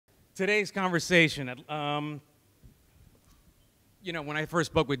today's conversation, when I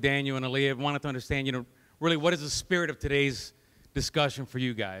first spoke with Daniel and Aaliyah, I wanted to understand, really what is the spirit of today's discussion for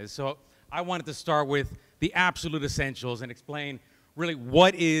you guys. So I wanted to start with the absolute essentials and explain really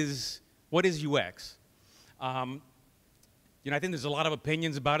what is UX. I think there's a lot of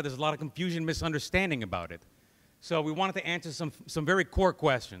opinions about it. There's a lot of confusion, misunderstanding about it. So we wanted to answer some very core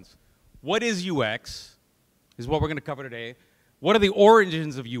questions. What is UX is what we're going to cover today. What are the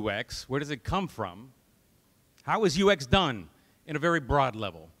origins of UX? Where does it come from? How is UX done in a very broad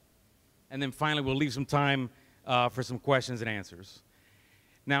level? And then finally, we'll leave some time for some questions and answers.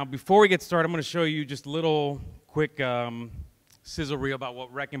 Now, before we get started, I'm going to show you just a little quick sizzle reel about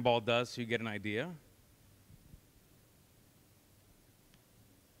what Wrecking Ball does so you get an idea.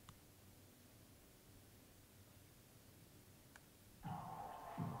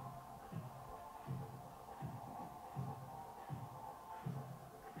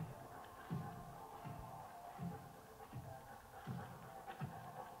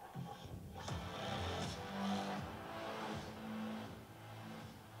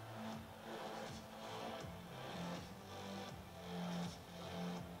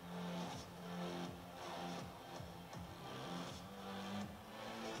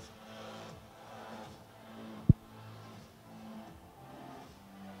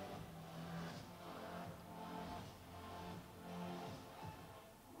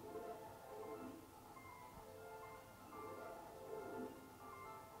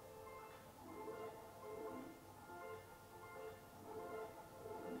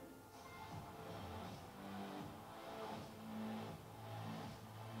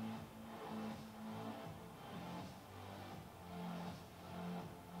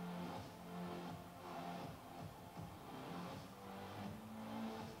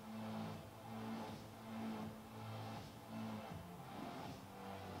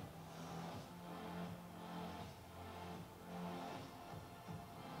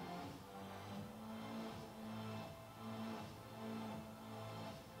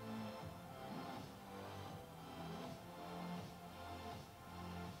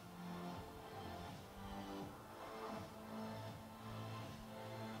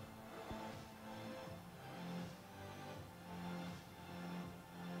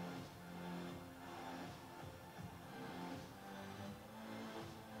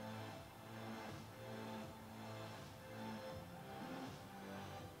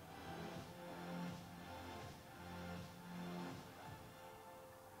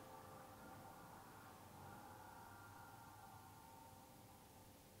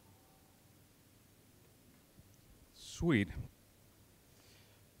 Sweet.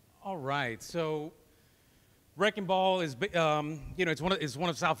 All right, so Wrecking Ball is, it's one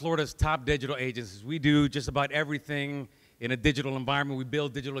of South Florida's top digital agencies. We do just about everything in a digital environment. We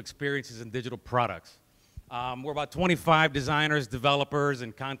build digital experiences and digital products. We're about 25 designers, developers,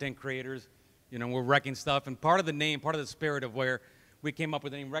 and content creators. We're wrecking stuff, and part of the name, part of the spirit of where we came up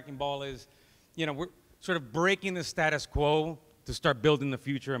with the name Wrecking Ball is, we're sort of breaking the status quo to start building the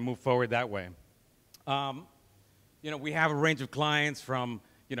future and move forward that way. We have a range of clients from,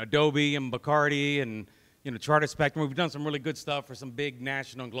 Adobe and Bacardi and, Charter Spectrum. We've done some really good stuff for some big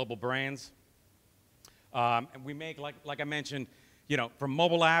national and global brands. And we make, like I mentioned, from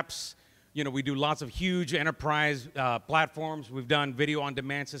mobile apps, we do lots of huge enterprise platforms. We've done video on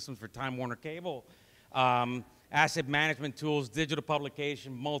demand systems for Time Warner Cable, asset management tools, digital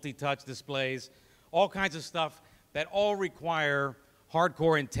publication, multi-touch displays, all kinds of stuff that all require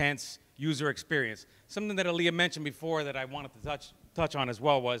hardcore, intense user experience. Something that Aaliyah mentioned before that I wanted to touch on as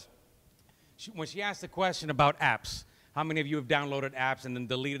well was when she asked the question about apps, how many of you have downloaded apps and then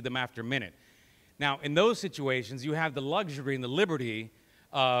deleted them after a minute? Now, in those situations, you have the luxury and the liberty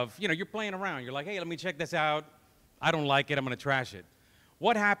of, you're playing around. You're like, hey, let me check this out. I don't like it. I'm going to trash it.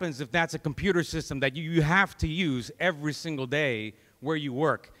 What happens if that's a computer system that you have to use every single day where you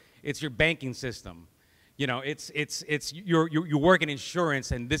work? It's your banking system. You work in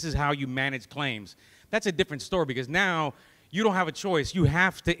insurance, and this is how you manage claims. That's a different story because now you don't have a choice. You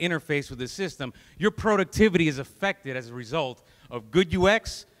have to interface with the system. Your productivity is affected as a result of good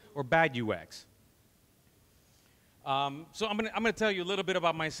UX or bad UX. So I'm gonna tell you a little bit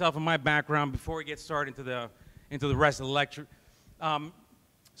about myself and my background before we get started into the rest of the lecture.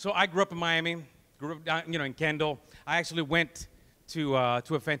 So I grew up in Miami, grew up in Kendall. I actually went to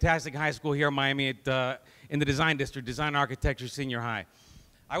a fantastic high school here in Miami in the design district, Design Architecture Senior High.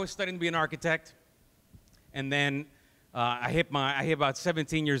 I was studying to be an architect, and then I hit about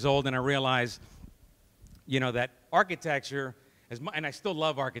 17 years old, and I realized, that architecture, and I still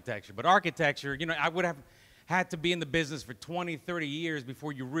love architecture, but architecture, had to be in the business for 20, 30 years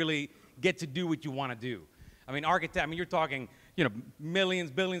before you really get to do what you want to do. I mean, you're talking,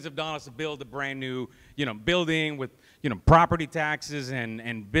 millions, billions of dollars to build a brand new, building with, property taxes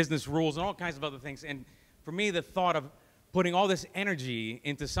and business rules and all kinds of other things. And for me, the thought of putting all this energy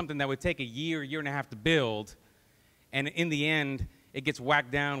into something that would take a year and a half to build, and in the end, it gets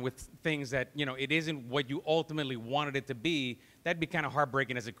whacked down with things that, it isn't what you ultimately wanted it to be, that'd be kind of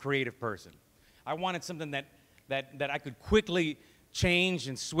heartbreaking as a creative person. I wanted something that I could quickly change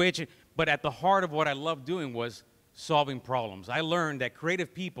and switch, but at the heart of what I loved doing was solving problems. I learned that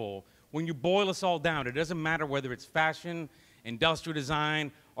creative people, when you boil us all down, it doesn't matter whether it's fashion, industrial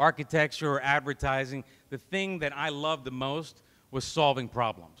design, architecture, or advertising, the thing that I loved the most was solving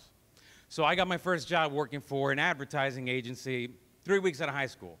problems. So I got my first job working for an advertising agency 3 weeks out of high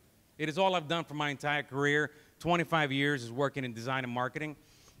school. It is all I've done for my entire career. 25 years is working in design and marketing.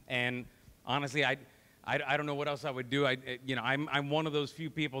 And honestly, I don't know what else I would do. I'm one of those few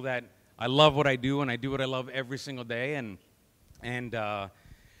people that I love what I do, and I do what I love every single day.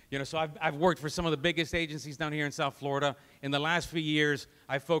 So I've worked for some of the biggest agencies down here in South Florida. In the last few years,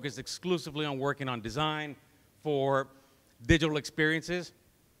 I focused exclusively on working on design for digital experiences,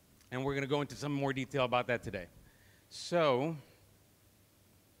 and we're going to go into some more detail about that today. So,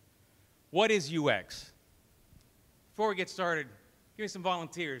 what is UX? Before we get started, give me some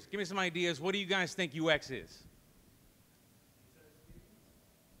volunteers. Give me some ideas. What do you guys think UX is?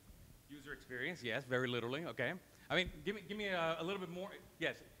 User experience, yes, very literally, okay. I mean, give me a little bit more.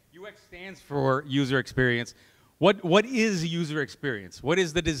 Yes, UX stands for user experience. What is user experience? What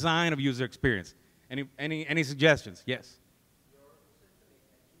is the design of user experience? Any suggestions? Yes. You're essentially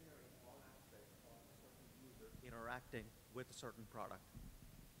engineering all aspects of a certain user interacting with a certain product.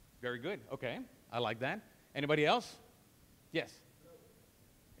 Very good. Okay, I like that. Anybody else? Yes. Flow.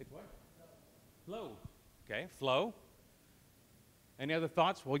 It's what? Flow. Okay, flow. Any other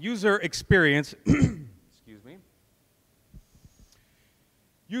thoughts? Well, user experience, excuse me.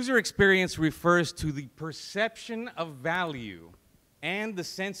 User experience refers to the perception of value and the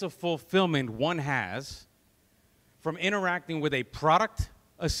sense of fulfillment one has from interacting with a product,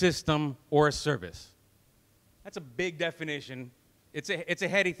 a system, or a service. That's a big definition. It's a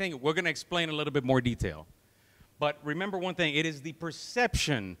heady thing. We're going to explain a little bit more detail. But remember one thing, it is the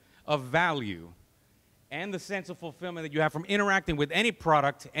perception of value and the sense of fulfillment that you have from interacting with any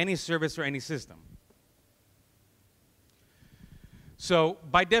product, any service, or any system. So,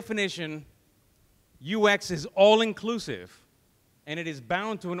 by definition, UX is all-inclusive, and it is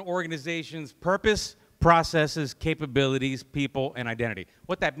bound to an organization's purpose, processes, capabilities, people, and identity.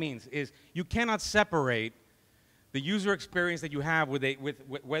 What that means is you cannot separate the user experience that you have with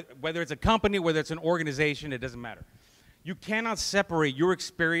whether it's a company, whether it's an organization, it doesn't matter. You cannot separate your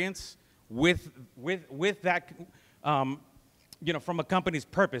experience with that, from a company's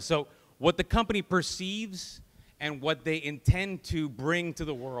purpose. So what the company perceives and what they intend to bring to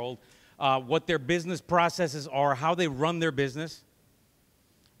the world, what their business processes are, how they run their business,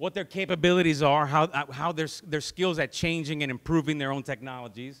 what their capabilities are, how their skills at changing and improving their own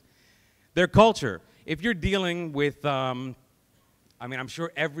technologies, their culture. If you're dealing with, I'm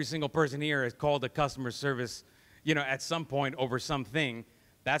sure every single person here has called a customer service, at some point over something.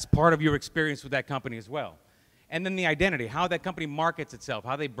 That's part of your experience with that company as well. And then the identity, how that company markets itself,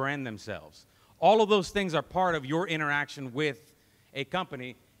 how they brand themselves. All of those things are part of your interaction with a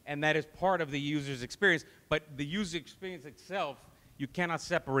company, and that is part of the user's experience. But the user experience itself, you cannot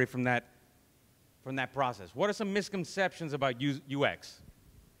separate from that process. What are some misconceptions about UX?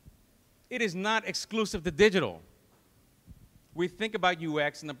 It is not exclusive to digital. We think about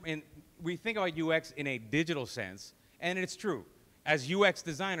UX in a digital sense, and it's true. As UX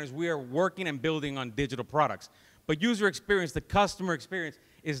designers, we are working and building on digital products. But user experience, the customer experience,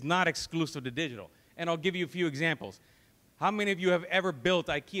 is not exclusive to digital. And I'll give you a few examples. How many of you have ever built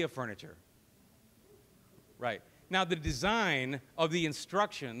IKEA furniture? Right. Now, the design of the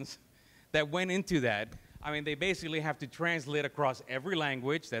instructions that went into that, they basically have to translate across every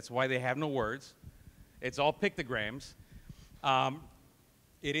language. That's why they have no words. It's all pictograms.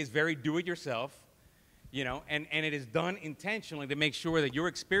 It is very do-it-yourself, and it is done intentionally to make sure that your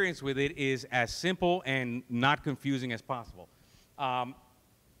experience with it is as simple and not confusing as possible.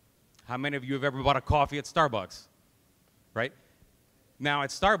 How many of you have ever bought a coffee at Starbucks? Right? Now,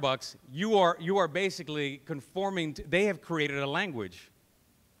 at Starbucks, you are basically conforming to, they have created a language.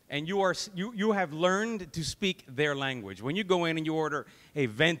 And you have learned to speak their language. When you go in and you order a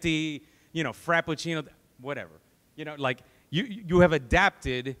venti, frappuccino, whatever, you have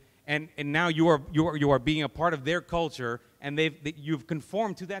adapted, and now you are being a part of their culture, and you've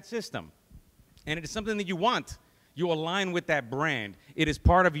conformed to that system. And it is something that you want. You align with that brand. It is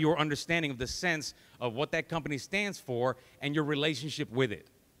part of your understanding of the sense of what that company stands for and your relationship with it.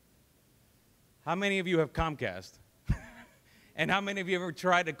 How many of you have Comcast? And how many of you ever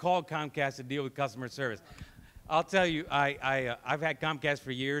tried to call Comcast to deal with customer service? I'll tell you, I've had Comcast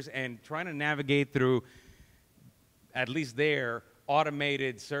for years, and trying to navigate through, at least their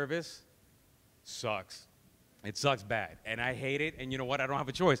automated service, sucks. It sucks bad, and I hate it, and you know what? I don't have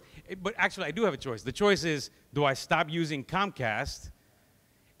a choice. But actually, I do have a choice. The choice is, do I stop using Comcast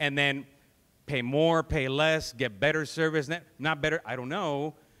and then pay more, pay less, get better service? Not better, I don't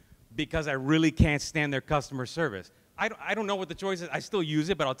know, because I really can't stand their customer service. I don't know what the choice is. I still use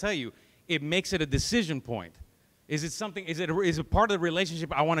it, but I'll tell you, it makes it a decision point. Is it something, is it part of the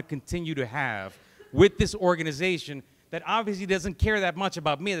relationship I want to continue to have with this organization that obviously doesn't care that much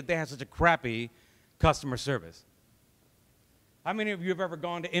about me, that they have such a crappy customer service? How many of you have ever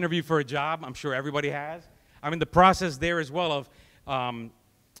gone to interview for a job? I'm sure everybody has. I mean, the process there as well of,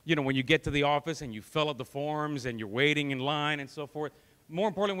 you know, when you get to the office and you fill out the forms and you're waiting in line and so forth. More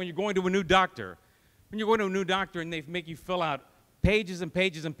importantly, when you're going to a new doctor. When you're going to a new doctor and they make you fill out pages and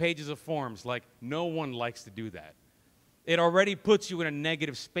pages and pages of forms, like no one likes to do that. It already puts you in a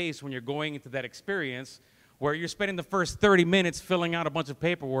negative space when you're going into that experience where you're spending the first 30 minutes filling out a bunch of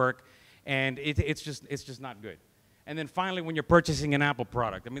paperwork, and it's just not good. And then finally, when you're purchasing an Apple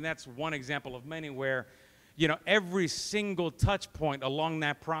product, I mean, that's one example of many where, you know, every single touch point along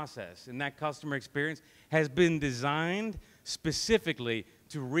that process in that customer experience has been designed specifically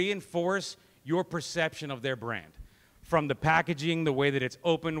to reinforce your perception of their brand. From the packaging, the way that it's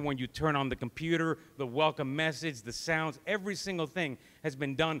open when you turn on the computer, the welcome message, the sounds, every single thing has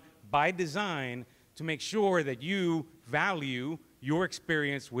been done by design to make sure that you value your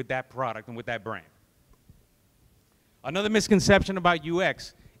experience with that product and with that brand. Another misconception about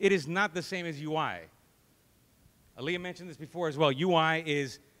UX, it is not the same as UI. Aaliyah mentioned this before as well. UI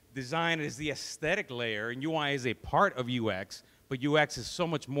is design, is the aesthetic layer, and UI is a part of UX, but UX is so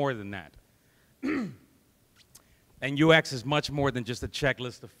much more than that. And UX is much more than just a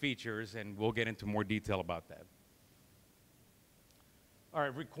checklist of features, and we'll get into more detail about that. All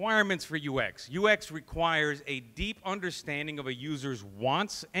right, requirements for UX. UX requires a deep understanding of a user's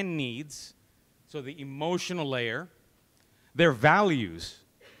wants and needs, so the emotional layer, their values,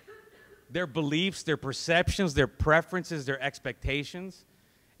 their beliefs, their perceptions, their preferences, their expectations,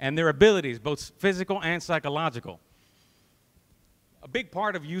 and their abilities, both physical and psychological. A big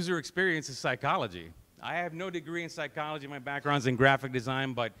part of user experience is psychology. I have no degree in psychology. My background's in graphic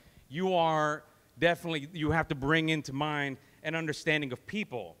design, but you are definitely, you have to bring into mind an understanding of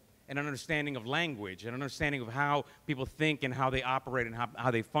people, an understanding of language, an understanding of how people think and how they operate and how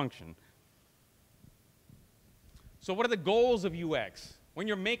they function. So what are the goals of UX? When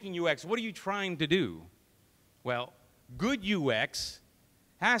you're making UX, what are you trying to do? Well, good UX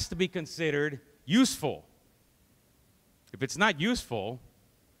has to be considered useful. If it's not useful,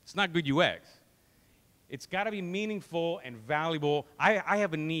 it's not good UX. It's got to be meaningful and valuable. I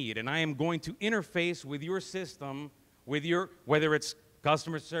have a need, and I am going to interface with your system, with your, whether it's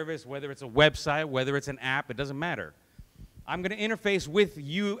customer service, whether it's a website, whether it's an app, it doesn't matter. I'm going to interface with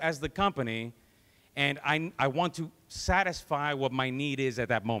you as the company, and I want to satisfy what my need is at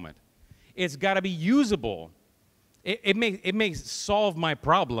that moment. It's got to be usable. It may solve my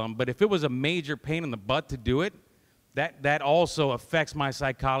problem, but if it was a major pain in the butt to do it, that also affects my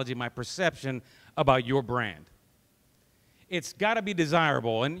psychology, my perception about your brand. It's got to be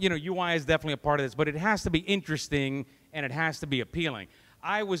desirable, and you know, UI is definitely a part of this, but it has to be interesting and it has to be appealing.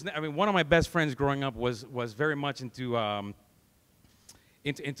 I mean, one of my best friends growing up was very much into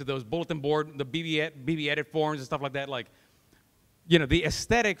those bulletin board, the BB edit forums and stuff like that. Like, you know, the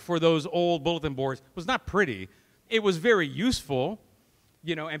aesthetic for those old bulletin boards was not pretty. It was very useful,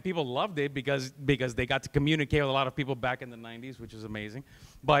 you know, and people loved it because they got to communicate with a lot of people back in the 90s, which is amazing.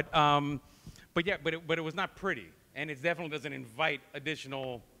 But it was not pretty, and it definitely doesn't invite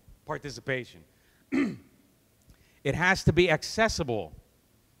additional participation. It has to be accessible.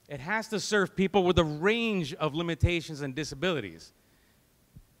 It has to serve people with a range of limitations and disabilities.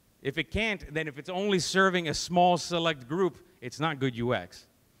 If it can't, then if it's only serving a small select group, it's not good UX.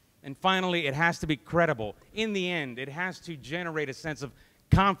 And finally, it has to be credible. In the end, it has to generate a sense of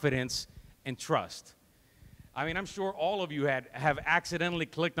confidence and trust. I mean, I'm sure all of you have accidentally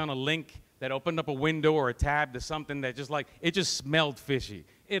clicked on a link that opened up a window or a tab to something that it just smelled fishy.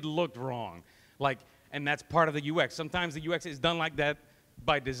 It looked wrong. And that's part of the UX. Sometimes the UX is done like that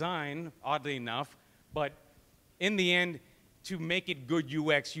by design, oddly enough, but in the end, to make it good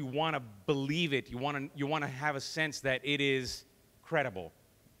UX, you want to believe it. You want to have a sense that it is credible.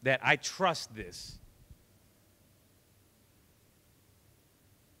 that I trust this.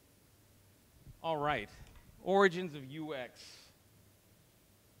 All right, origins of UX.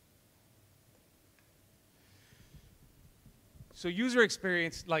 So user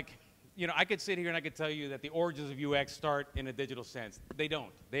experience, like, you know, I could sit here and I could tell you that the origins of UX start in a digital sense. They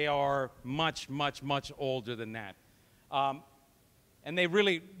don't. They are much, much, much older than that. And they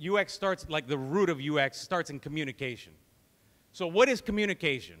really, UX starts, like the root of UX starts in communication. So what is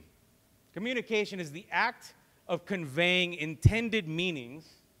communication? Communication is the act of conveying intended meanings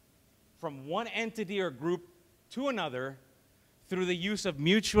from one entity or group to another through the use of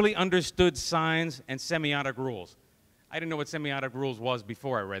mutually understood signs and semiotic rules. I didn't know what semiotic rules was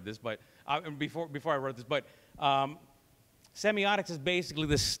before I read this, but before I wrote this, but semiotics is basically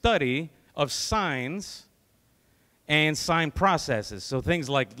the study of signs and sign processes. So things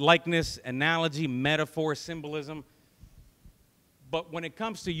like likeness, analogy, metaphor, symbolism. But when it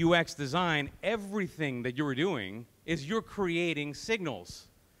comes to UX design, everything that you're doing is you're creating signals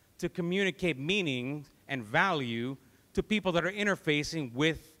to communicate meaning and value to people that are interfacing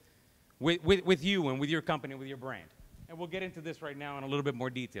with you and with your company, with your brand. And we'll get into this right now in a little bit more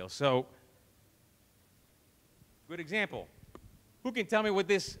detail. So, good example. Who can tell me what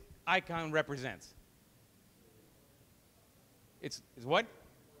this icon represents? It's what?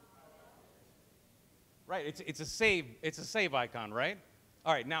 Right, it's a save icon, right?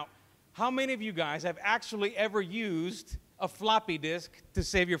 All right, now, how many of you guys have actually ever used a floppy disk to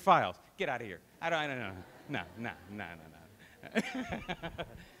save your files? Get out of here. I don't know. No.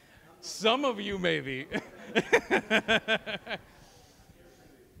 Some of you maybe.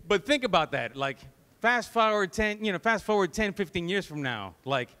 But think about that. Like, fast forward 10, 15 years from now,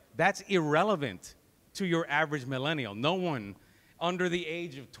 like, that's irrelevant to your average millennial. No one under the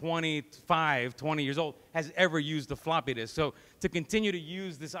age of 25, 20 years old has ever used a floppy disk. So to continue to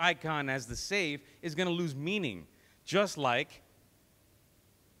use this icon as the save is going to lose meaning. Just like,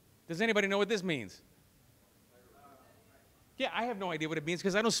 does anybody know what this means? Yeah, I have no idea what it means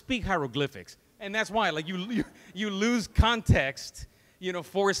because I don't speak hieroglyphics. And that's why, like, you lose context, you know,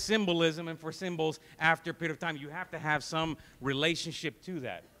 for symbolism and for symbols after a period of time. You have to have some relationship to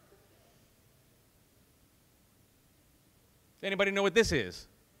that. Does anybody know what this is?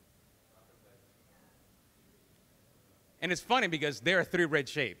 And it's funny because there are three red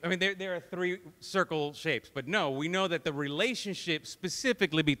shapes. I mean, there are three circle shapes. But no, we know that the relationship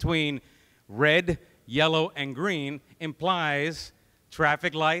specifically between red, yellow, and green implies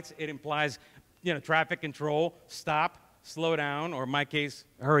traffic lights. It implies, you know, traffic control, stop, slow down, or in my case,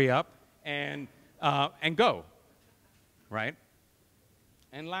 hurry up, and go, right?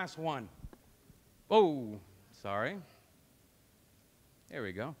 And last one. Oh, sorry. There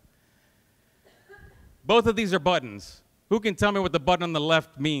we go. Both of these are buttons. Who can tell me what the button on the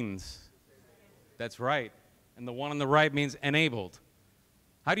left means? That's right. And the one on the right means enabled.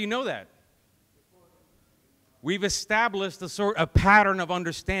 How do you know that? We've established a pattern of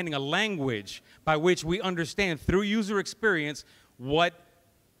understanding, a language by which we understand through user experience what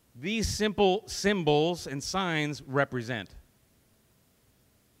these simple symbols and signs represent.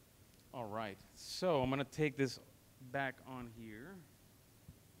 All right, so I'm going to take this back on here.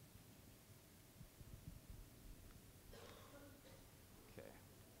 Okay.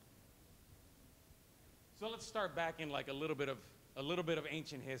 So let's start back in like a little bit of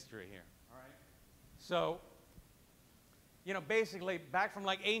ancient history here. All right. So, you know, basically, back from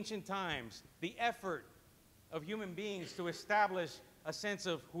like ancient times, the effort of human beings to establish a sense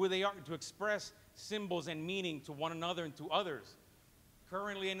of who they are, to express symbols and meaning to one another and to others,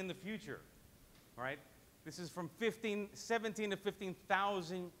 currently and in the future, all right? This is from 17 to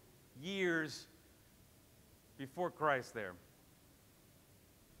 15,000 years before Christ there.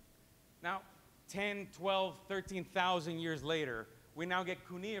 Now, 10, 12, 13,000 years later, we now get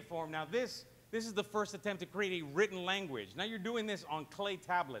cuneiform. Now, this is the first attempt to create a written language. Now you're doing this on clay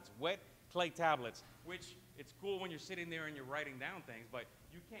tablets, wet clay tablets, which it's cool when you're sitting there and you're writing down things, but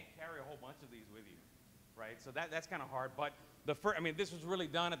you can't carry a whole bunch of these with you, right? So that's kind of hard. But I mean, this was really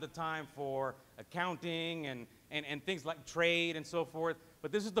done at the time for accounting and things like trade and so forth.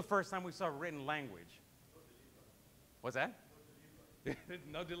 But this is the first time we saw written language. What's that?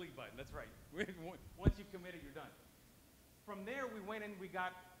 No delete button. That's right. Once you commit it, you're done. From there, we went and we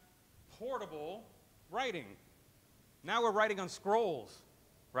got portable writing. Now we're writing on scrolls,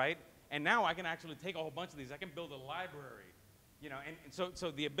 right? And now I can actually take a whole bunch of these. I can build a library, you know, and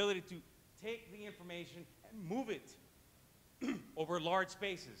so the ability to take the information and move it over large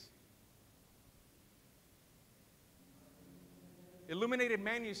spaces. Illuminated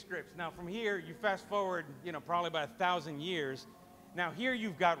manuscripts. Now from here, you fast forward, you know, probably about 1,000 years, Now here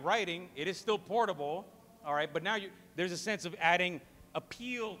you've got writing. It is still portable, all right, but now there's a sense of adding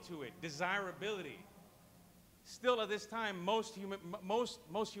appeal to it, desirability. Still at this time, most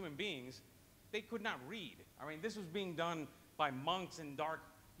human beings, they could not read. I mean, this was being done by monks in dark,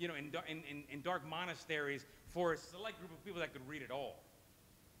 in dark monasteries for a select group of people that could read at all,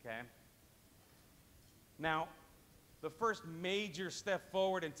 okay? Now, the first major step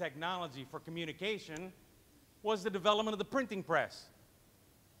forward in technology for communication was the development of the printing press.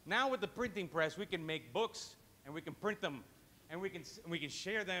 Now with the printing press, we can make books, and we can print them, and we can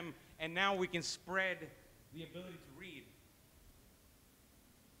share them, and now we can spread the ability to read.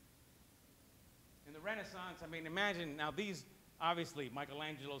 In the Renaissance, I mean, imagine, now these, obviously,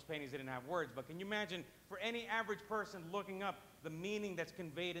 Michelangelo's paintings didn't have words, but can you imagine for any average person looking up the meaning that's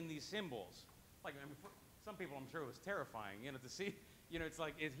conveyed in these symbols? Like, I mean, for some people, I'm sure it was terrifying, to see, it's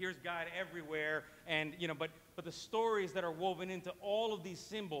like, here's God everywhere, and, but the stories that are woven into all of these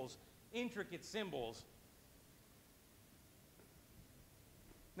symbols, intricate symbols.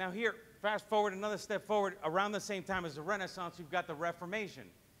 Now here, fast forward another step forward, around the same time as the Renaissance, you've got the Reformation.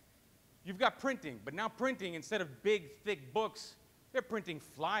 You've got printing, but now printing, instead of big, thick books, they're printing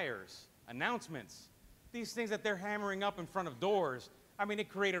flyers, announcements, these things that they're hammering up in front of doors. I mean, it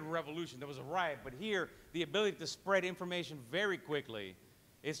created a revolution. There was a riot, but here, the ability to spread information very quickly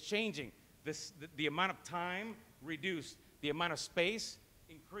is changing. The amount of time reduced, the amount of space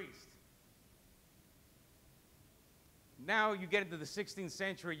increased. Now you get into the 16th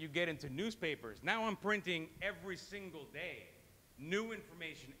century, you get into newspapers. Now I'm printing every single day, new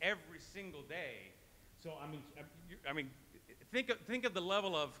information every single day. So I mean, think of the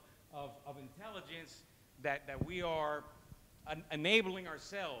level of intelligence that we are enabling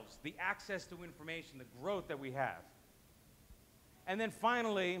ourselves, the access to information, the growth that we have. And then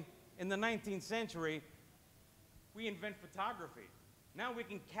finally, in the 19th century, we invent photography. Now we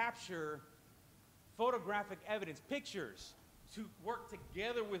can capture photographic evidence, pictures, to work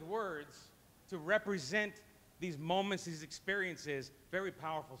together with words to represent these moments, these experiences. Very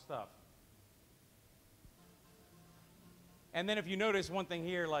powerful stuff. And then if you notice one thing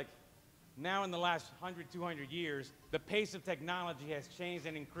here, like now in the last 100, 200 years, the pace of technology has changed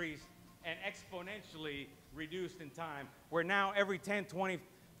and increased and exponentially reduced in time, where now every 10, 20,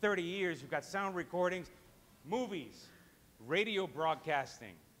 30 years, you've got sound recordings, movies, radio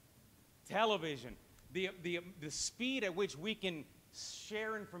broadcasting, television, the speed at which we can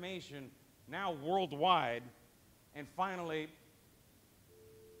share information now worldwide, and finally,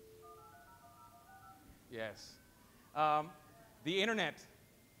 yes, the internet,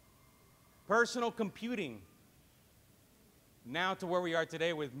 personal computing, now to where we are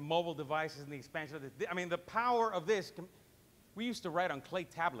today with mobile devices and the expansion of this. I mean, the power of this, we used to write on clay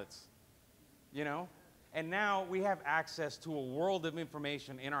tablets, and now we have access to a world of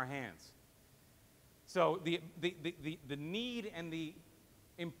information in our hands. So the need and the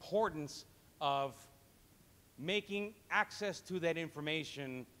importance of making access to that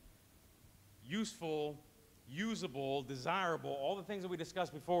information useful, usable, desirable, all the things that we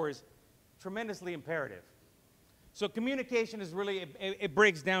discussed before is tremendously imperative. So communication is really, it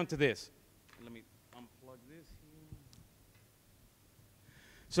breaks down to this. Let me unplug this here.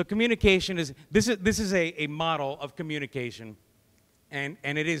 So communication is, this is a model of communication. And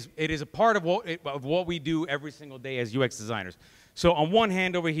it is a part of what we do every single day as UX designers. So on one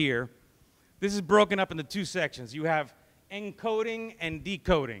hand over here, this is broken up into two sections. You have encoding and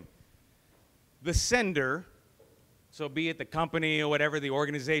decoding. The sender, so be it the company or whatever, the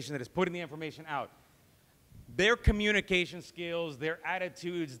organization that is putting the information out, their communication skills, their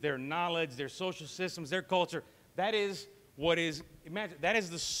attitudes, their knowledge, their social systems, their culture, that is what is, imagine, that is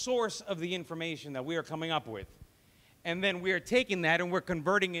the source of the information that we are coming up with. And then we are taking that and we're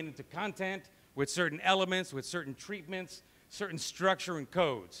converting it into content with certain elements, with certain treatments, certain structure and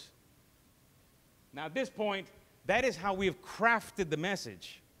codes. Now at this point, that is how we have crafted the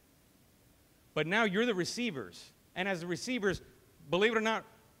message. But now you're the receivers. And as the receivers, believe it or not,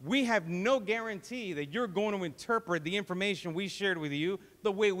 we have no guarantee that you're going to interpret the information we shared with you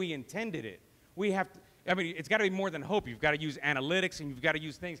the way we intended it. We have to, I mean, it's got to be more than hope. You've got to use analytics and you've got to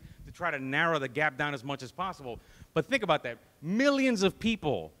use things to try to narrow the gap down as much as possible. But think about that. Millions of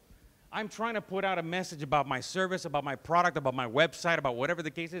people. I'm trying to put out a message about my service, about my product, about my website, about whatever the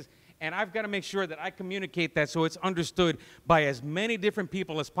case is, and I've got to make sure that I communicate that so it's understood by as many different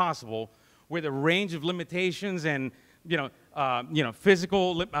people as possible with a range of limitations and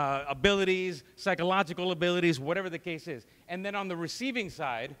physical abilities, psychological abilities, whatever the case is. And then on the receiving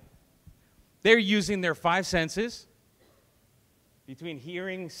side, they're using their five senses between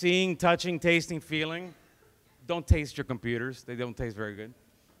hearing, seeing, touching, tasting, feeling, don't taste your computers. They don't taste very good.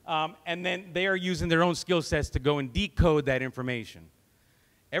 And then they are using their own skill sets to go and decode that information.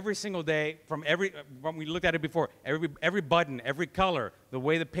 Every single day, when we looked at it before, every button, every color, the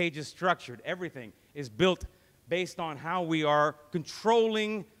way the page is structured, everything is built based on how we are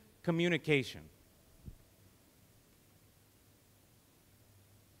controlling communication.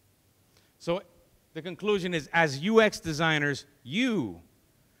 So the conclusion is, as UX designers, you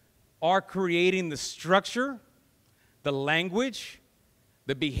are creating the structure, the language,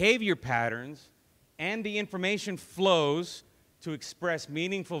 the behavior patterns, and the information flows to express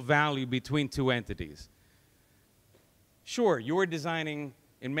meaningful value between two entities. Sure, you are designing,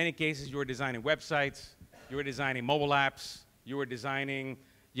 in many cases, you are designing websites, you are designing mobile apps, you are designing,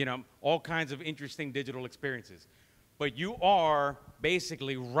 all kinds of interesting digital experiences. But you are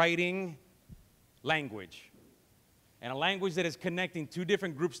basically writing language, and a language that is connecting two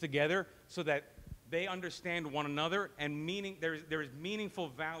different groups together so that they understand one another, and there is meaningful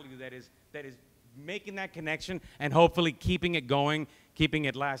value that is making that connection and hopefully keeping it going, keeping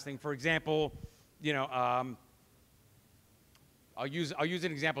it lasting. For example, I'll use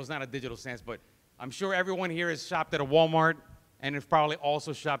an example. It's not a digital sense, but I'm sure everyone here has shopped at a Walmart and has probably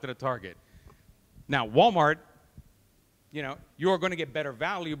also shopped at a Target. Now, Walmart, you're going to get better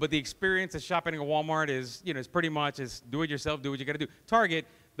value, but the experience of shopping at Walmart is, is pretty much do it yourself, do what you got to do. Target,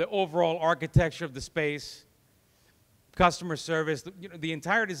 the overall architecture of the space, customer service, the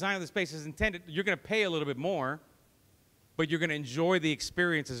entire design of the space is intended. You're going to pay a little bit more, but you're going to enjoy the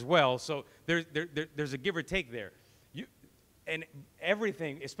experience as well. So there's a give or take there. And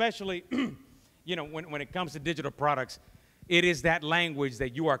everything, especially, when it comes to digital products, it is that language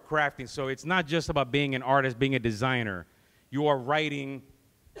that you are crafting. So it's not just about being an artist, being a designer. You are writing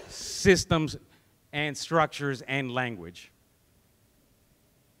systems and structures and language.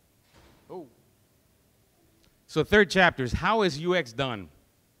 Oh. So third chapter is, how is UX done?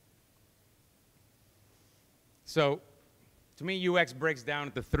 So to me, UX breaks down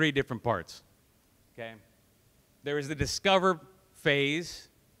into three different parts. Okay? There is the discover phase.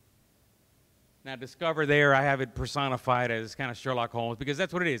 Now, discover there, I have it personified as kind of Sherlock Holmes, because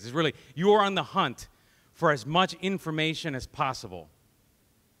that's what it is. It's really, you are on the hunt for as much information as possible.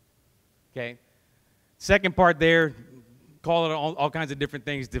 Okay? Second part there, call it all kinds of different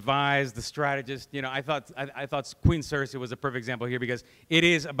things, devise, the strategist. I thought Queen Cersei was a perfect example here, because it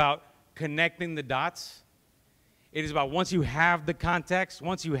is about connecting the dots. It is about, once you have the context,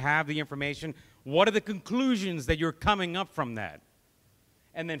 once you have the information, what are the conclusions that you're coming up from that?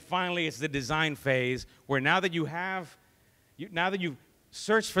 And then finally, it's the design phase, where now that you've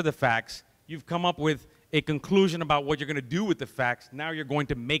searched for the facts, you've come up with a conclusion about what you're going to do with the facts. Now you're going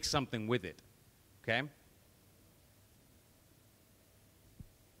to make something with it. Okay?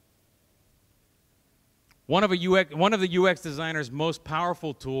 One of the UX designer's most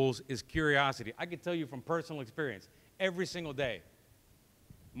powerful tools is curiosity. I can tell you from personal experience, every single day,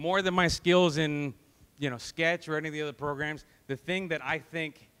 more than my skills in Sketch or any of the other programs, the thing that I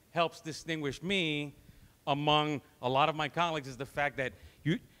think helps distinguish me among a lot of my colleagues is the fact that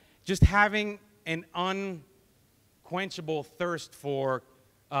just having an unquenchable thirst for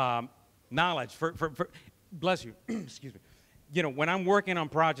knowledge, bless you, excuse me. When I'm working on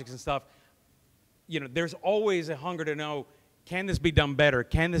projects and stuff, there's always a hunger to know, can this be done better?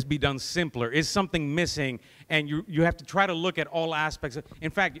 Can this be done simpler? Is something missing? And you have to try to look at all aspects.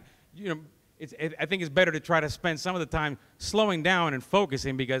 In fact, I think it's better to try to spend some of the time slowing down and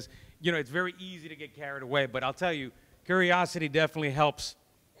focusing, because, it's very easy to get carried away. But I'll tell you, curiosity definitely helps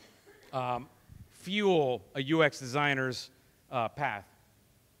fuel a UX designer's path.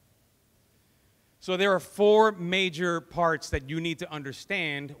 So there are four major parts that you need to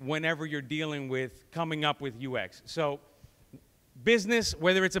understand whenever you're dealing with coming up with UX. So business,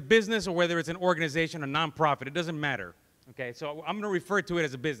 whether it's a business or whether it's an organization, a nonprofit, it doesn't matter. Okay, so I'm going to refer to it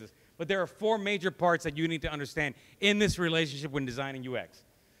as a business. But there are four major parts that you need to understand in this relationship when designing UX.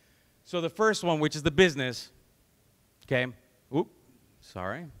 So the first one, which is the business, okay,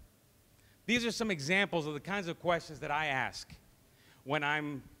 sorry. These are some examples of the kinds of questions that I ask when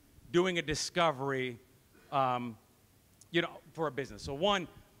I'm doing a discovery, for a business. So one,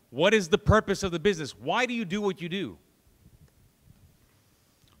 what is the purpose of the business? Why do you do what you do?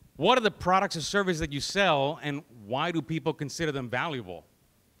 What are the products or services that you sell, and why do people consider them valuable?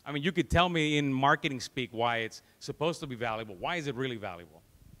 I mean, you could tell me in marketing speak why it's supposed to be valuable. Why is it really valuable?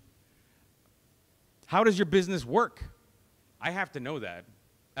 How does your business work? I have to know that.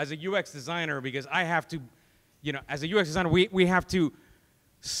 As a UX designer, because I have to, as a UX designer, we have to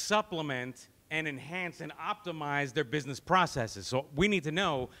supplement and enhance and optimize their business processes. So we need to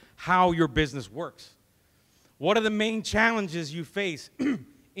know how your business works. What are the main challenges you face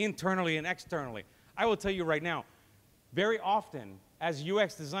internally and externally? I will tell you right now, very often as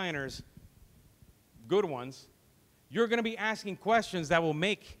UX designers, good ones, you're going to be asking questions that will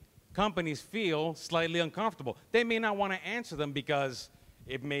make companies feel slightly uncomfortable. They may not want to answer them because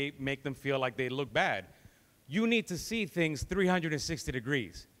it may make them feel like they look bad. You need to see things 360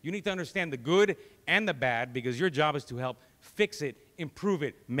 degrees. You need to understand the good and the bad because your job is to help fix it, improve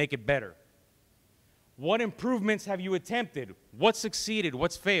it, make it better. What improvements have you attempted? What succeeded?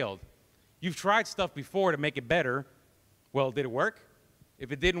 What's failed? You've tried stuff before to make it better. Well, did it work?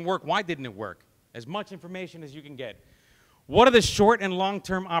 If it didn't work, why didn't it work? As much information as you can get. What are the short and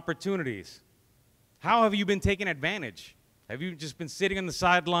long-term opportunities? How have you been taking advantage? Have you just been sitting on the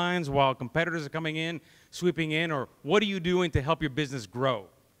sidelines while competitors are coming in, sweeping in, or what are you doing to help your business grow?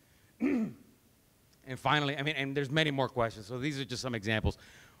 And finally, I mean, and there's many more questions, so these are just some examples.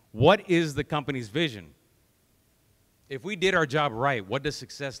 What is the company's vision? If we did our job right, what does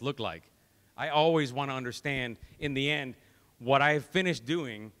success look like? I always want to understand, in the end, what I've finished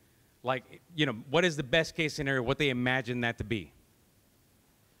doing, like, you know, what is the best case scenario, what they imagine that to be.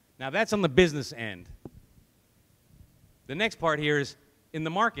 Now, that's on the business end. The next part here is in the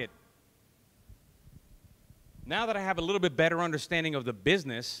market. Now that I have a little bit better understanding of the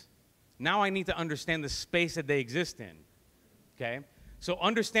business, now I need to understand the space that they exist in, okay? So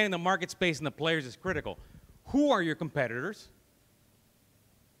understanding the market space and the players is critical. Who are your competitors?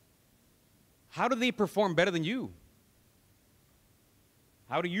 How do they perform better than you?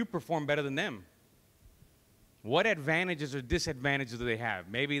 How do you perform better than them? What advantages or disadvantages do they have?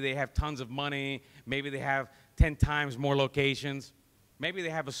 Maybe they have tons of money. Maybe they have 10 times more locations. Maybe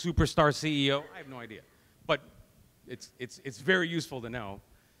they have a superstar CEO. I have no idea. But it's very useful to know.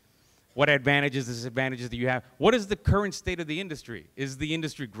 What advantages, disadvantages do you have? What is the current state of the industry? Is the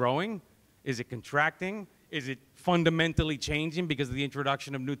industry growing? Is it contracting? Is it fundamentally changing because of the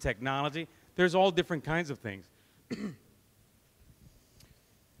introduction of new technology? There's all different kinds of things.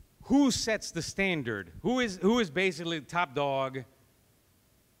 Who sets the standard? Who is basically the top dog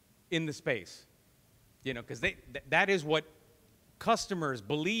in the space? You know, because that is what customers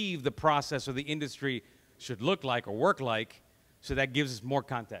believe the process or the industry should look like or work like, so that gives us more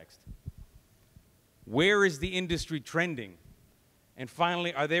context. Where is the industry trending? And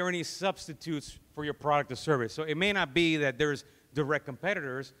finally, are there any substitutes for your product or service? So it may not be that there's direct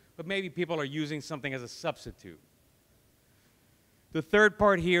competitors, but maybe people are using something as a substitute. The third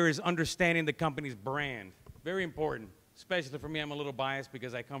part here is understanding the company's brand. Very important, especially for me. I'm a little biased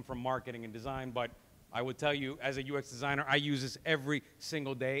because I come from marketing and design, but I would tell you, as a UX designer, I use this every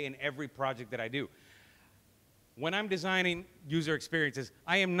single day in every project that I do. When I'm designing user experiences,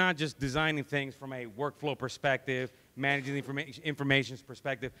 I am not just designing things from a workflow perspective, managing the information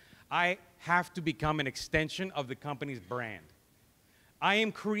perspective. I have to become an extension of the company's brand. I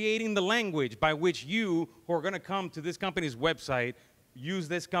am creating the language by which you, who are going to come to this company's website, use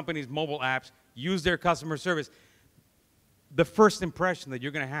this company's mobile apps, use their customer service, the first impression that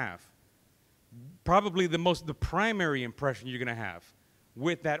you're going to have, probably the primary impression you're going to have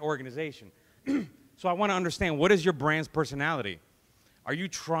with that organization. So I want to understand, what is your brand's personality? Are you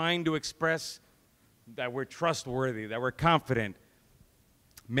trying to express that we're trustworthy, that we're confident,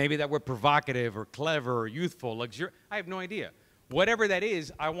 maybe that we're provocative or clever or youthful, luxurious? I have no idea. Whatever that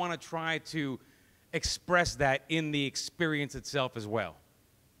is, I want to try to express that in the experience itself as well.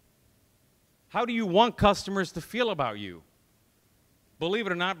 How do you want customers to feel about you? Believe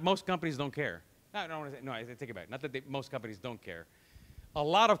it or not, most companies don't care. No, I take it back. Not that most companies don't care. A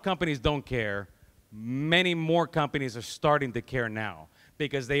lot of companies don't care. Many more companies are starting to care now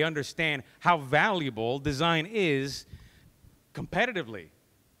because they understand how valuable design is competitively.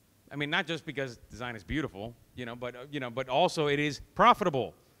 I mean, not just because design is beautiful, but also it is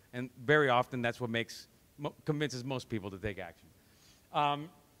profitable, and very often that's what convinces most people to take action.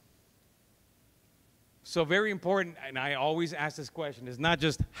 So very important, and I always ask this question, is not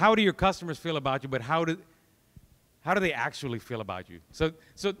just how do your customers feel about you, but how do they actually feel about you? So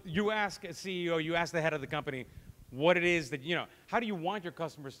you ask a CEO, you ask the head of the company what it is that, how do you want your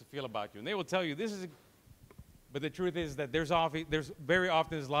customers to feel about you? And they will tell you this is, but the truth is that there's very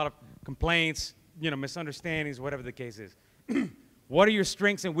often a lot of complaints, misunderstandings, whatever the case is. What are your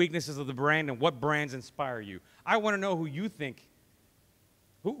strengths and weaknesses of the brand, and what brands inspire you? I want to know who you think,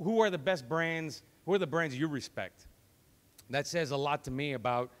 who are the best brands, who are the brands you respect. That says a lot to me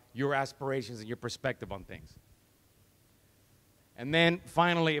about your aspirations and your perspective on things. And then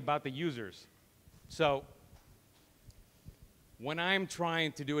finally, about the users. So when I'm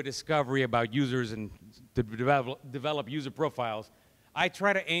trying to do a discovery about users and to develop user profiles, I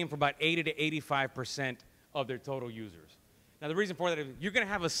try to aim for about 80 to 85% of their total users. Now, the reason for that is you're going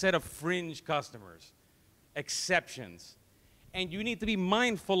to have a set of fringe customers, exceptions, and you need to be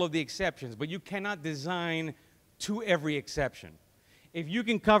mindful of the exceptions, but you cannot design to every exception. If you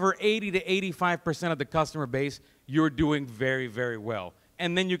can cover 80 to 85% of the customer base, you're doing very, very well.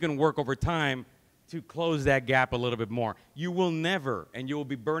 And then you can work over time to close that gap a little bit more. You will never, and you will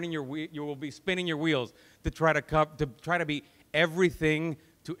be you will be spinning your wheels to try to be everything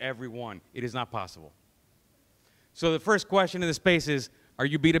to everyone. It is not possible. So the first question in the space is, are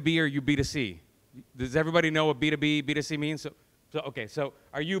you B2B or are you B2C? Does everybody know what B2B, B2C means? Okay, so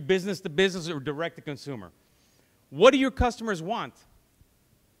are you business to business or direct to consumer? What do your customers want?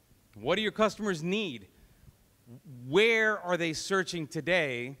 What do your customers need? Where are they searching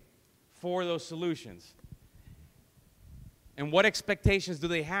today for those solutions? And what expectations do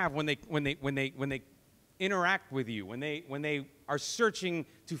they have when they interact with you, when they are searching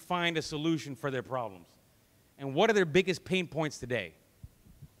to find a solution for their problems? And what are their biggest pain points today?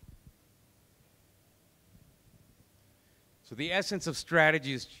 So the essence of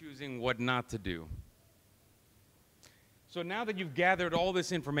strategy is choosing what not to do. So now that you've gathered all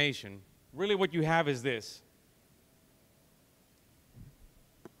this information, really what you have is this.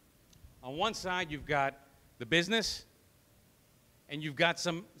 On one side, you've got the business, and you've got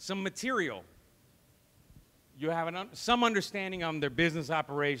some material. You have some understanding on their business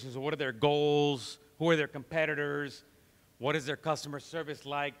operations, what are their goals, who are their competitors, what is their customer service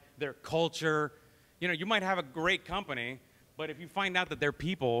like, their culture. You know, you might have a great company, but if you find out that their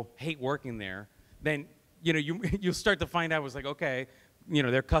people hate working there, then you'll start to find out, it's like, okay,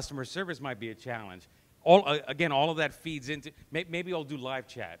 their customer service might be a challenge. Again, all of that feeds into, maybe I'll do live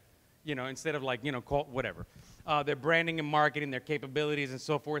chat, instead of like, call, whatever. Their branding and marketing, their capabilities and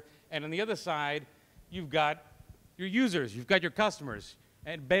so forth. And on the other side, you've got your users, you've got your customers,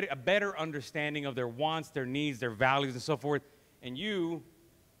 and a better understanding of their wants, their needs, their values and so forth. And you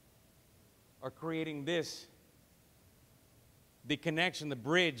are creating this, the connection, the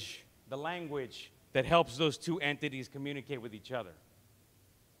bridge, the language that helps those two entities communicate with each other.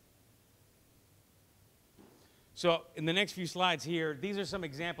 So in the next few slides here, these are some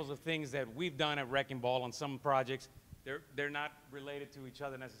examples of things that we've done at Wrecking Ball on some projects. They're not related to each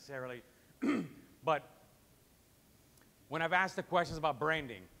other necessarily, but when I've asked the questions about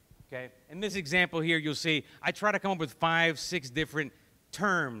branding, okay, in this example here, you'll see I try to come up with 5, 6 different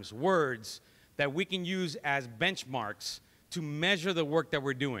terms, words that we can use as benchmarks to measure the work that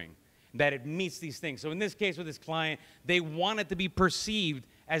we're doing, that it meets these things. So in this case with this client, they want it to be perceived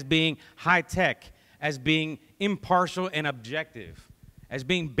as being high-tech, as being impartial and objective, as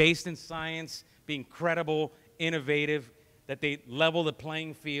being based in science, being credible, innovative, that they level the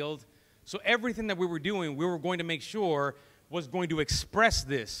playing field. So everything that we were doing, we were going to make sure was going to express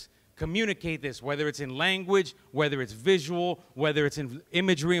this, communicate this, whether it's in language, whether it's visual, whether it's in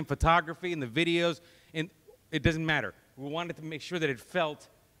imagery and photography, in the videos, and it doesn't matter. We wanted to make sure that it felt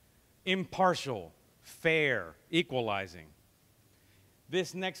impartial, fair, equalizing.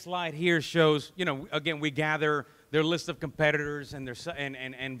 This next slide here shows, again, we gather their list of competitors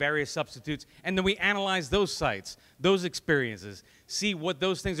and various substitutes, and then we analyze those sites, those experiences, see what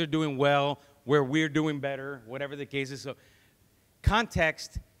those things are doing well, where we're doing better, whatever the case is. So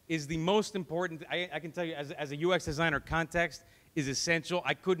context is the most important. I can tell you, as a UX designer, context is essential.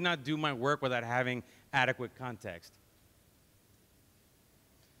 I could not do my work without having adequate context.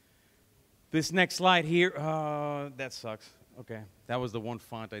 This next slide here, that sucks. Okay, that was the one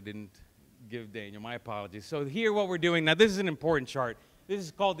font I didn't give Daniel. My apologies. So here what we're doing, now this is an important chart. This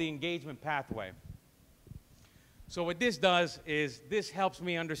is called the engagement pathway. So what this does is this helps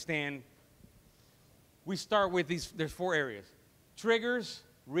me understand, we start with these, there's 4 areas. Triggers,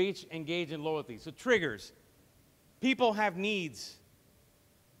 reach, engage, and loyalty. So triggers, people have needs.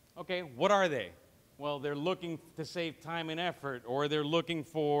 Okay, what are they? Well, they're looking to save time and effort, or they're looking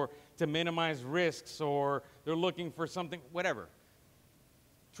to minimize risks, or they're looking for something, whatever.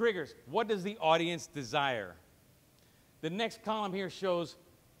 Triggers, what does the audience desire? The next column here shows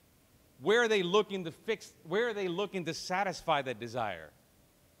where are they looking to satisfy that desire.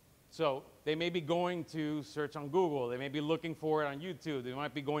 So they may be going to search on Google, they may be looking for it on YouTube, they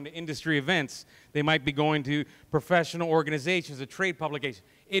might be going to industry events, they might be going to professional organizations, a trade publication.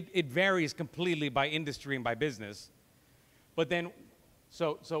 It varies completely by industry and by business. But then,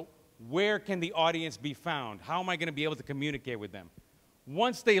 so where can the audience be found? How am I going to be able to communicate with them?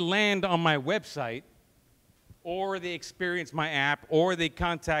 Once they land on my website, or they experience my app, or they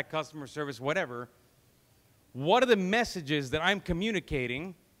contact customer service, whatever, what are the messages that I'm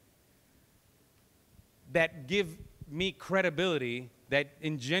communicating that give me credibility that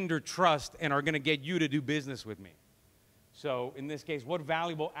engender trust and are going to get you to do business with me. So in this case, what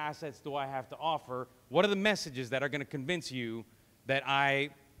valuable assets do I have to offer? What are the messages that are going to convince you that I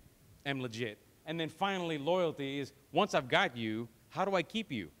am legit? And then finally, loyalty is, once I've got you, how do I keep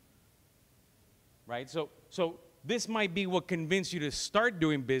you? Right? So this might be what convinced you to start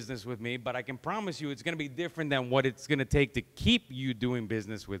doing business with me, but I can promise you it's going to be different than what it's going to take to keep you doing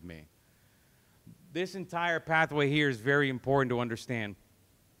business with me. This entire pathway here is very important to understand.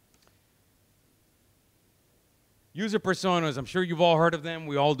 User personas, I'm sure you've all heard of them.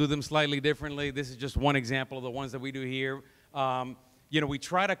 We all do them slightly differently. This is just one example of the ones that we do here. We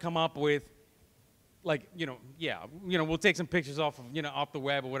try to come up with, we'll take some pictures off of, off the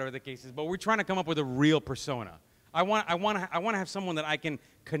web or whatever the case is, but we're trying to come up with a real persona. I want to have someone that I can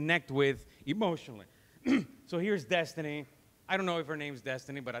connect with emotionally. So here's Destiny. I don't know if her name's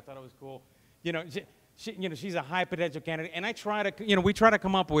Destiny, but I thought it was cool. She's a high potential candidate, and we try to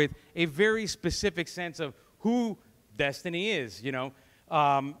come up with a very specific sense of who Destiny is,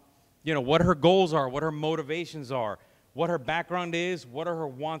 what her goals are, what her motivations are, what her background is, what are her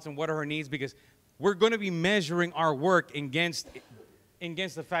wants and what are her needs, because we're going to be measuring our work against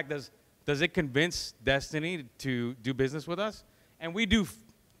the fact does it convince Destiny to do business with us? And we do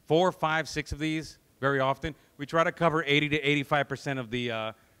 4, 5, 6 of these very often. We try to cover 80 to 85%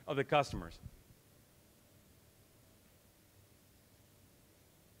 of the customers.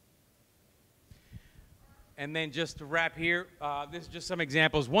 And then just to wrap here, this is just some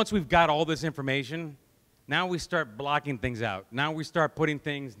examples. Once we've got all this information, now we start blocking things out. Now we start putting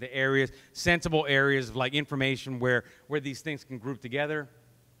things, the areas, sensible areas of like information where these things can group together.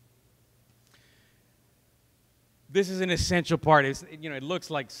 This is an essential part. It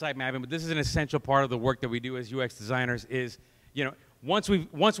looks like site mapping, but this is an essential part of the work that we do as UX designers is, once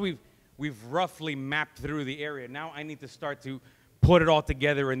we've roughly mapped through the area, now I need to start to put it all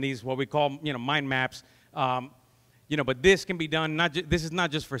together in these, what we call, mind maps. But this can be done, this is not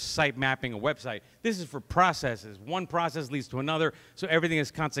just for site mapping a website. This is for processes. One process leads to another, so everything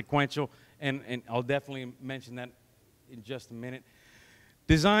is consequential, and I'll definitely mention that in just a minute.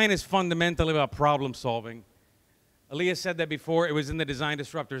 Design is fundamentally about problem solving. Aaliyah said that before. It was in the Design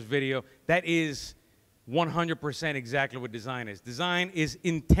Disruptors video. That is 100% exactly what design is. Design is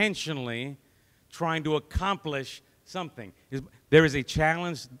intentionally trying to accomplish something. There is a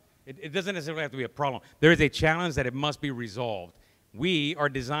challenge. It doesn't necessarily have to be a problem. There is a challenge that it must be resolved. We are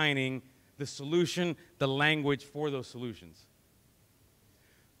designing the solution, the language for those solutions.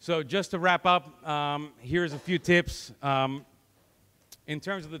 So just to wrap up, here's a few tips. In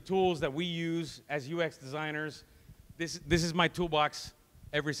terms of the tools that we use as UX designers, this is my toolbox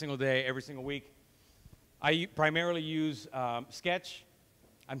every single day, every single week. I primarily use Sketch.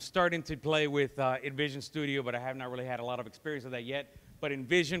 I'm starting to play with InVision Studio, but I have not really had a lot of experience with that yet. But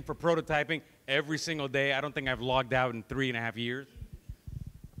InVision for prototyping every single day. I don't think I've logged out in 3.5 years.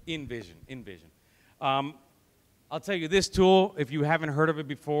 InVision. I'll tell you this tool, if you haven't heard of it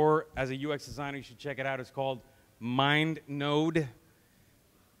before, as a UX designer, you should check it out. It's called MindNode.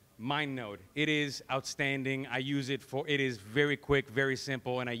 MindNode. It is outstanding. I use it it is very quick, very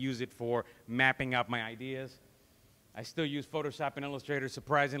simple, and I use it for mapping out my ideas. I still use Photoshop and Illustrator,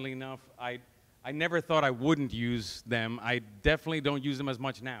 surprisingly enough. I never thought I wouldn't use them. I definitely don't use them as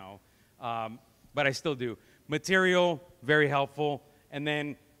much now, but I still do. Material, very helpful. And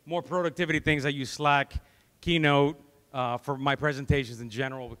then more productivity things, I use Slack, Keynote for my presentations in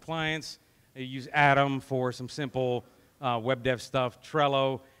general with clients. I use Atom for some simple web dev stuff,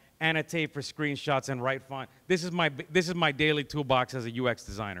 Trello, Annotate for screenshots, and Write Font. This is my daily toolbox as a UX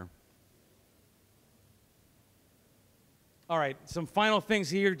designer. All right, some final things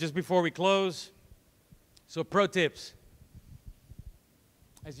here just before we close. So pro tips.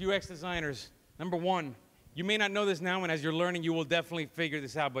 As UX designers, number one, you may not know this now, and as you're learning, you will definitely figure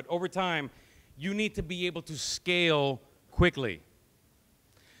this out, but over time, you need to be able to scale quickly.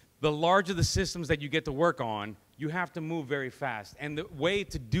 The larger the systems that you get to work on, you have to move very fast. And the way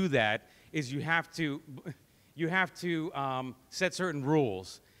to do that is you have to set certain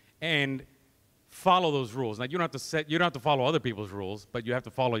rules and follow those rules. Now, you don't have to follow other people's rules, but you have to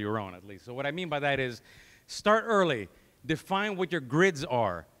follow your own at least. So what I mean by that is start early. Define what your grids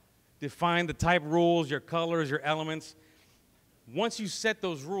are. Define the type rules, your colors, your elements. Once you set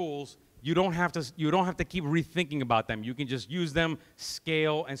those rules, you don't have to keep rethinking about them. You can just use them,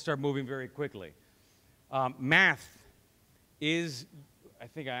 scale, and start moving very quickly. Math is, I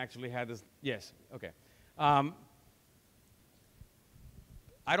think I actually had this, yes, okay. I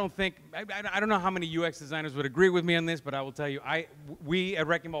don't know how many UX designers would agree with me on this, but I will tell you, we at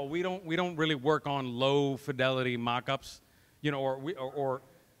Wrecking Ball, we don't really work on low fidelity mock-ups. you know, or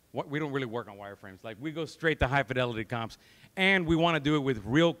what, we don't really work on wireframes. Like, we go straight to high fidelity comps, and we want to do it with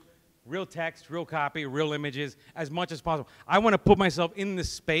real text, real copy, real images, as much as possible. I want to put myself in the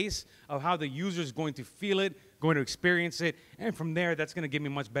space of how the user is going to feel it, going to experience it, and from there, that's going to give me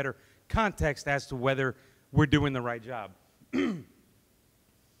much better context as to whether we're doing the right job.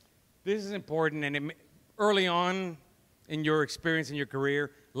 This is important, and early on in your experience in your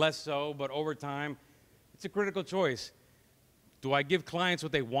career, less so, but over time, it's a critical choice. Do I give clients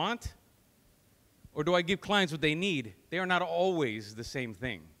what they want, or do I give clients what they need? They are not always the same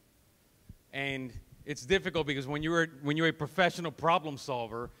thing. And it's difficult because when you're a professional problem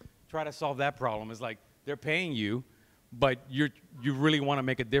solver, try to solve that problem. It's like they're paying you, but you really want to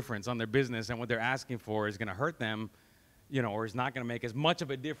make a difference on their business, and what they're asking for is going to hurt them, you know, or is not going to make as much of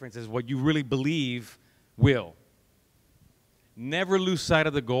a difference as what you really believe will. Never lose sight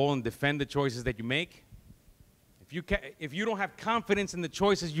of the goal and defend the choices that you make. If you don't have confidence in the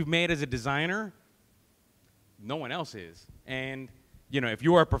choices you've made as a designer, no one else is. And you know, if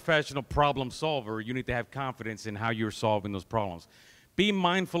you are a professional problem solver, you need to have confidence in how you're solving those problems. Be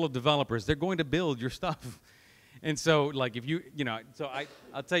mindful of developers. They're going to build your stuff. And so, like, if you know, so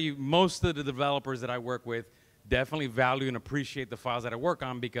I'll tell you, most of the developers that I work with definitely value and appreciate the files that I work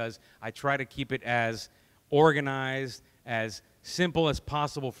on, because I try to keep it as organized, as simple as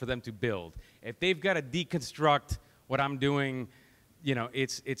possible for them to build. If they've got to deconstruct what I'm doing, you know,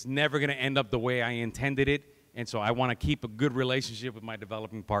 it's never going to end up the way I intended it. And so I want to keep a good relationship with my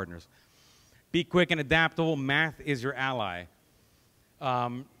developing partners. Be quick and adaptable. Math is your ally.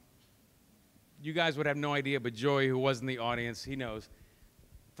 You guys would have no idea, but Joey, who was in the audience, he knows.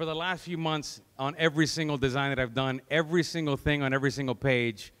 For the last few months, on every single design that I've done, every single thing on every single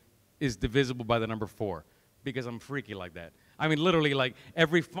page is divisible by the number 4, because I'm freaky like that. I mean, literally, like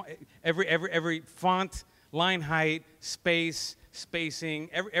every font, line height, space, spacing,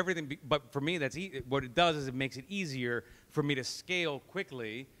 everything. But for me, what it does is it makes it easier for me to scale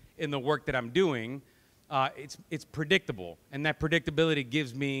quickly in the work that I'm doing. It's predictable, and that predictability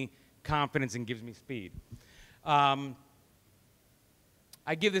gives me confidence and gives me speed. I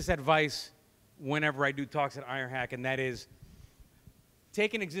give this advice whenever I do talks at Ironhack, and that is,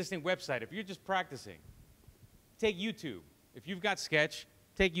 take an existing website. If you're just practicing, take YouTube. If you've got Sketch,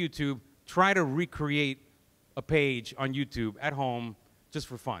 take YouTube. Try to recreate a page on YouTube at home just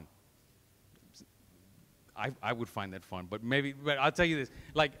for fun. I would find that fun, but I'll tell you this,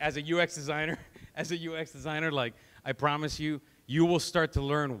 like, as a UX designer, like, I promise you, you will start to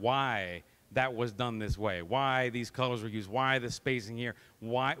learn why that was done this way, why these colors were used, why the spacing here,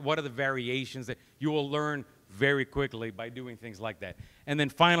 what are the variations that you will learn very quickly by doing things like that. And then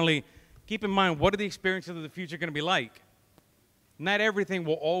finally, keep in mind, what are the experiences of the future going to be like? Not everything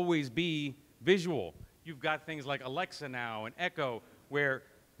will always be visual. You've got things like Alexa now and Echo, where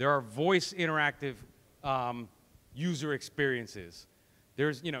there are voice interactive user experiences.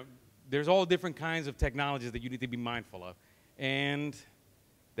 There's all different kinds of technologies that you need to be mindful of. And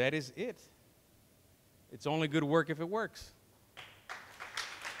that is it. It's only good work if it works.